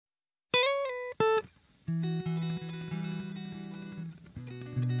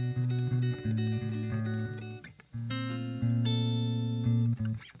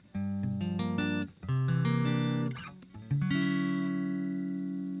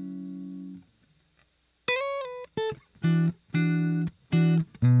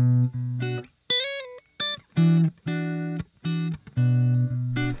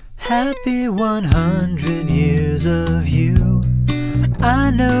happy 100 years of you. I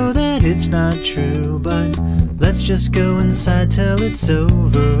know that it's not true, but let's just go inside till it's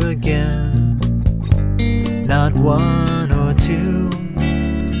over again. Not one or two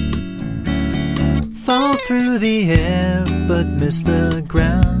fall through the air but miss the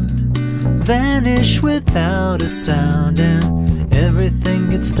ground, vanish without a sound, and everything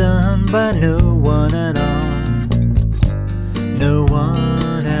gets done by no one at all. No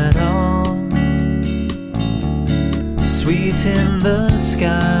one at all. Sweet in the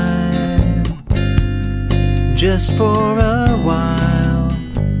sky, just for a while,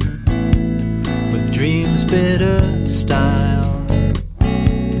 with dreams bitter style,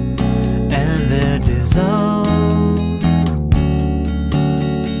 and they're dissolved.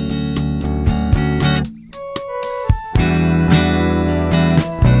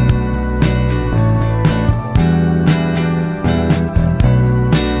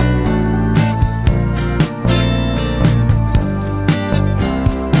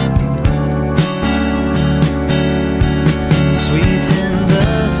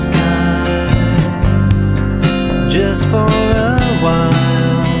 Just for a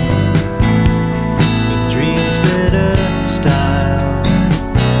while, with dreams bitter style,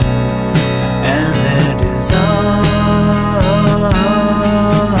 and they're dissolved.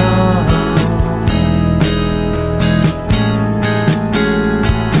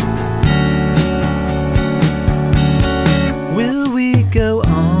 Will we go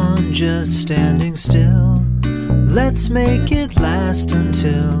on just standing still? Let's make it last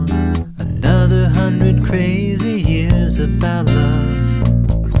until another 100 crazy years about love.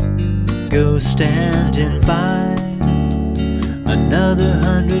 Go standing by, another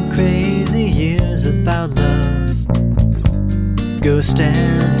 100 crazy years about love. Go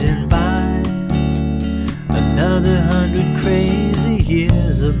standing by, another 100 crazy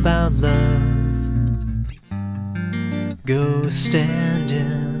years about love. Go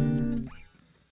standing